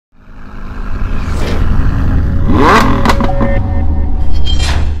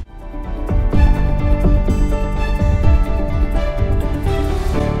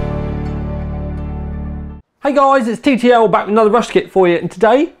Hey guys, it's TTL back with another rush kit for you, and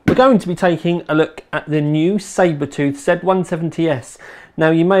today we're going to be taking a look at the new Sabertooth Z170S.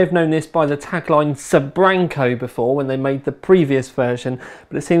 Now you may have known this by the tagline Sabranco before when they made the previous version,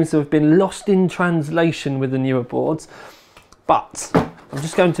 but it seems to have been lost in translation with the newer boards. But I'm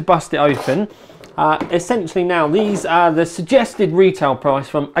just going to bust it open. Essentially now these are the suggested retail price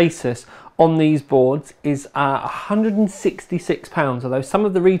from Asus on these boards is £166, although some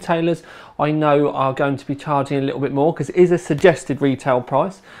of the retailers I know are going to be charging a little bit more because it is a suggested retail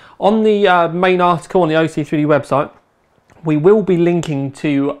price. On the main article on the OC3D website, we will be linking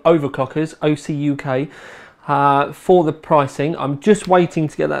to Overclockers, OC UK, for the pricing. I'm just waiting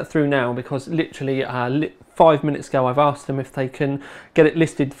to get that through now because literally 5 minutes ago I've asked them if they can get it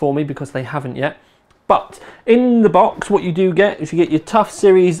listed for me because they haven't yet. But in the box, what you do get is you get your Tough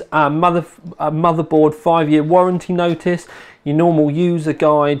Series motherboard 5-year warranty notice, your normal user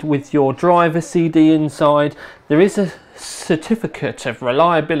guide with your driver CD inside. There is a certificate of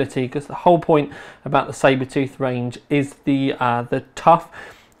reliability because the whole point about the Sabertooth range is the tough.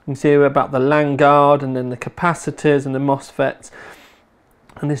 You can see about the LAN guard and then the capacitors and the MOSFETs.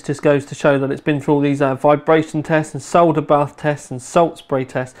 And this just goes to show that it's been through all these vibration tests and solder bath tests and salt spray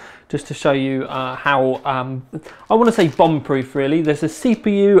tests, just to show you how, I want to say bomb-proof really. There's a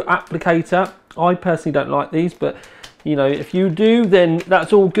CPU applicator. I personally don't like these, but you know, if you do, then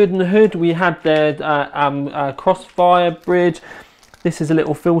that's all good in the hood. We had their crossfire bridge. This is a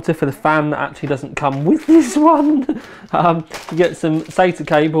little filter for the fan that actually doesn't come with this one. You get some SATA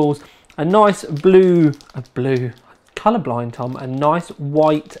cables, a nice colourblind Tom, a nice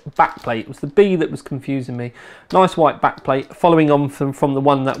white backplate. It was the B that was confusing me. Nice white backplate following on from the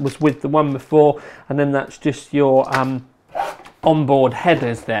one that was with the one before, and then that's just your onboard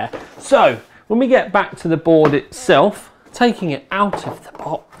headers there. So when we get back to the board itself, taking it out of the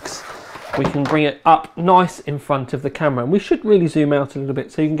box, we can bring it up nice in front of the camera, and we should really zoom out a little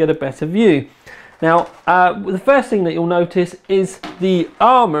bit so you can get a better view. Now, the first thing that you'll notice is the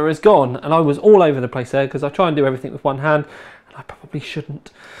armour is gone, and I was all over the place there because I try and do everything with one hand, and I probably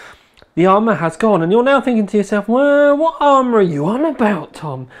shouldn't. The armour has gone, and you're now thinking to yourself, well, what armour are you on about,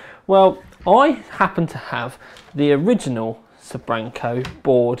 Tom? Well, I happen to have the original Sabranco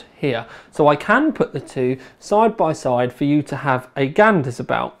board here, so I can put the two side by side for you to have a ganders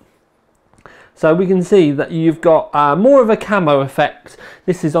about. So we can see that you've got more of a camo effect.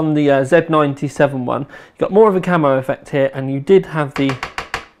 This is on the Z97 one. You've got more of a camo effect here, and you did have the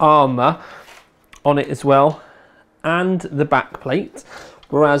armour on it as well, and the back plate.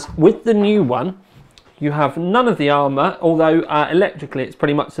 Whereas with the new one, you have none of the armour, although electrically it's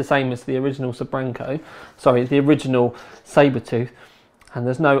pretty much the same as the original Sabranco. Sorry, the original Sabertooth. And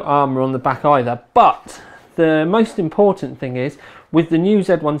there's no armour on the back either. But the most important thing is, with the new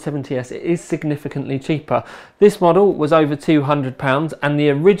Z170S, it is significantly cheaper. This model was over £200, and the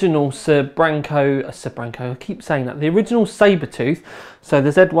original Sabranco, I keep saying that, the original Sabertooth, so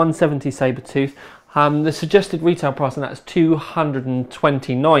the Z170 Sabertooth, the suggested retail price on that is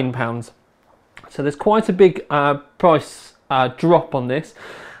 £229. So there's quite a big price drop on this.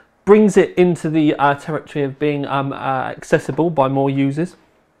 Brings it into the territory of being accessible by more users.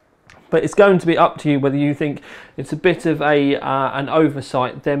 But it's going to be up to you whether you think it's a bit of an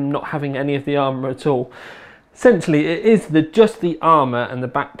oversight, them not having any of the armour at all. Essentially, it is just the armour and the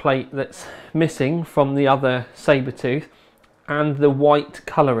back plate that's missing from the other Sabertooth, and the white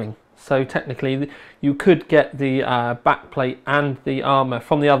colouring. So technically, you could get the back plate and the armour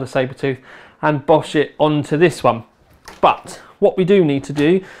from the other Sabertooth and bosh it onto this one. But what we do need to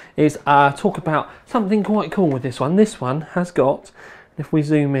do is talk about something quite cool with this one. This one has got, if we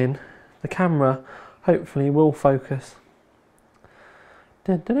zoom in, the camera hopefully will focus.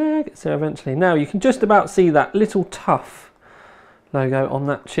 Gets there eventually. Now you can just about see that little Tough logo on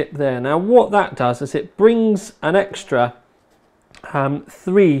that chip there. Now what that does is it brings an extra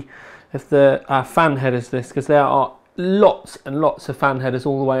 3 of the fan headers to this, because there are lots and lots of fan headers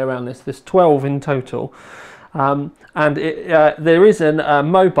all the way around this. There's 12 in total. And there is a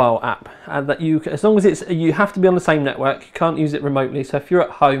mobile app that you, as long as you have to be on the same network, you can't use it remotely. So if you're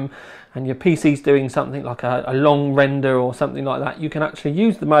at home and your PC's doing something like a long render or something like that, you can actually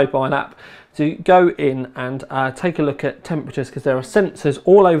use the mobile app to go in and take a look at temperatures, because there are sensors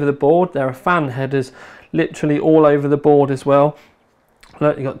all over the board. There are fan headers literally all over the board as well.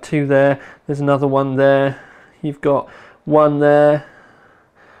 Look, you've got 2 there, there's another one there, you've got 1 there,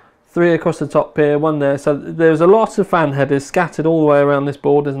 3 across the top here, 1 there. So there's a lot of fan headers scattered all the way around this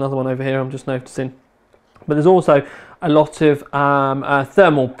board. There's another one over here I'm just noticing. But there's also a lot of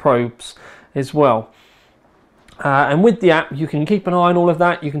thermal probes as well. And with the app, you can keep an eye on all of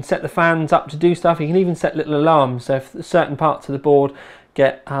that. You can set the fans up to do stuff. You can even set little alarms. So if certain parts of the board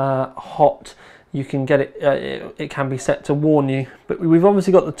get hot, you can get it. It can be set to warn you. But we've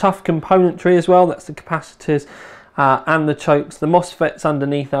obviously got the tough componentry as well. That's the capacitors and the chokes. The MOSFETs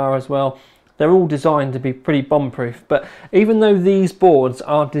underneath are as well. They're all designed to be pretty bomb-proof. But even though these boards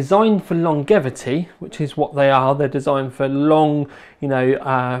are designed for longevity, which is what they are, they're designed for long,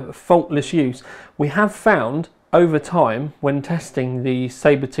 faultless use. We have found over time, when testing the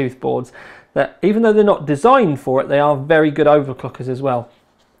Sabertooth boards, that even though they're not designed for it, they are very good overclockers as well.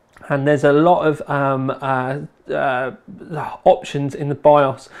 And there's a lot of options in the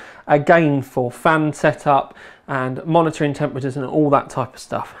BIOS, again, for fan setup and monitoring temperatures and all that type of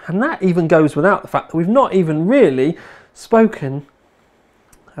stuff. And that even goes without the fact that we've not even really spoken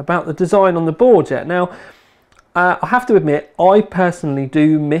about the design on the board yet. Now, I have to admit, I personally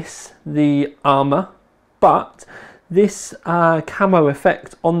do miss the armour, but this camo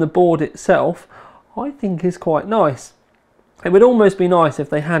effect on the board itself, I think is quite nice. It would almost be nice if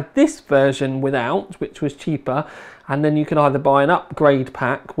they had this version without, which was cheaper, and then you could either buy an upgrade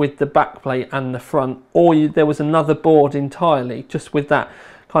pack with the backplate and the front, or there was another board entirely just with that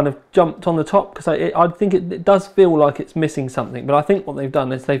kind of jumped on the top, because I think it does feel like it's missing something. But I think what they've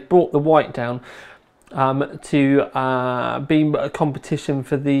done is they've brought the white down to be a competition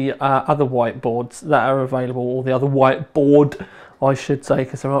for the other white boards that are available, or the other white board, I should say,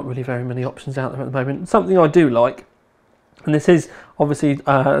 because there aren't really very many options out there at the moment. Something I do like, and this is obviously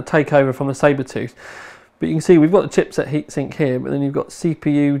a takeover from the Sabertooth, but you can see we've got the chipset heatsink here, but then you've got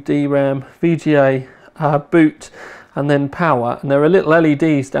CPU, DRAM, VGA, boot, and then power, and there are little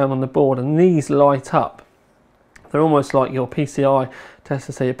LEDs down on the board, and these light up. They're almost like your PCI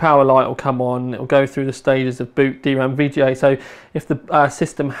tester. So your power light will come on, it'll go through the stages of boot, DRAM, VGA. So if the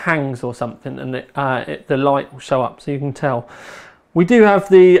system hangs or something, and the light will show up, so you can tell. We do have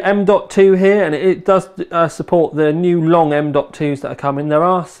the M.2 here, and it does support the new long M.2s that are coming. There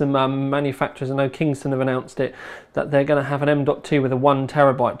are some manufacturers, I know Kingston have announced it, that they're going to have an M.2 with a 1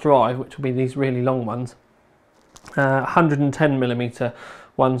 terabyte drive, which will be these really long ones. 110mm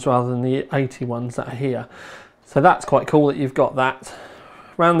ones rather than the 80 ones that are here. So that's quite cool that you've got that.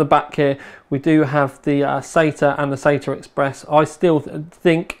 Around the back here, we do have the SATA and the SATA Express. I still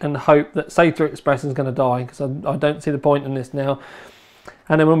think and hope that SATA Express is going to die, because I don't see the point in this now.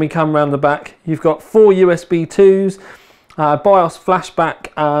 And then when we come around the back, you've got 4 USB 2s, BIOS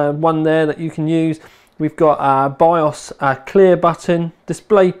flashback, one there that you can use. We've got BIOS clear button,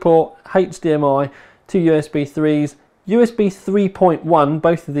 DisplayPort, HDMI, 2 USB 3s, USB 3.1,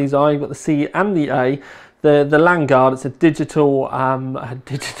 both of these are, you've got the C and the A. The LAN guard, it's a digital,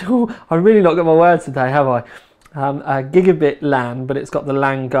 I've really not got my words today, have I? A gigabit LAN, but it's got the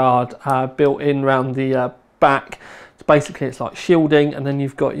LAN guard built in around the back. So basically it's like shielding, and then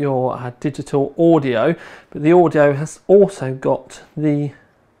you've got your digital audio, but the audio has also got the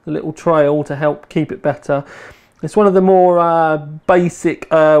little trail to help keep it better. It's one of the more basic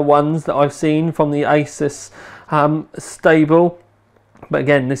ones that I've seen from the Asus stable. But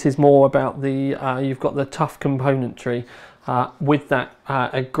again, this is more about the, you've got the tough componentry with that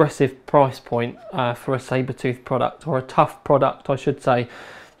aggressive price point for a Sabertooth product, or a tough product, I should say,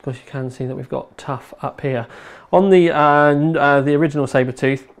 because you can see that we've got tough up here. On the original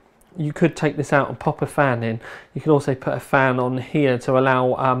Sabertooth, you could take this out and pop a fan in. You could also put a fan on here to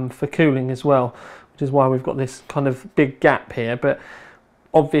allow for cooling as well, which is why we've got this kind of big gap here. But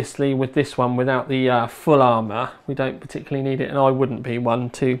obviously with this one, without the full armour, we don't particularly need it, and I wouldn't be one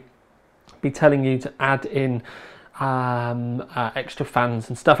to be telling you to add in extra fans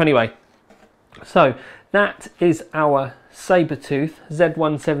and stuff. Anyway, so that is our Sabertooth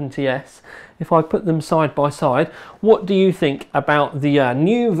Z170S. If I put them side by side, what do you think about the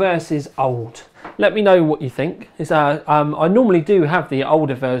new versus old? Let me know what you think. I normally do have the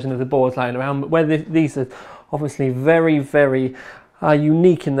older version of the boards laying around, but where these are obviously very, very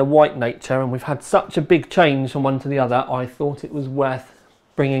unique in the white nature, and we've had such a big change from one to the other, I thought it was worth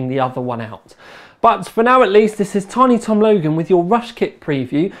bringing the other one out. But for now at least, this is Tiny Tom Logan with your Rush Kit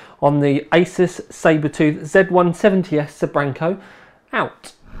preview on the Asus Sabertooth Z170S Sabranco.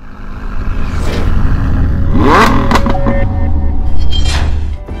 Out.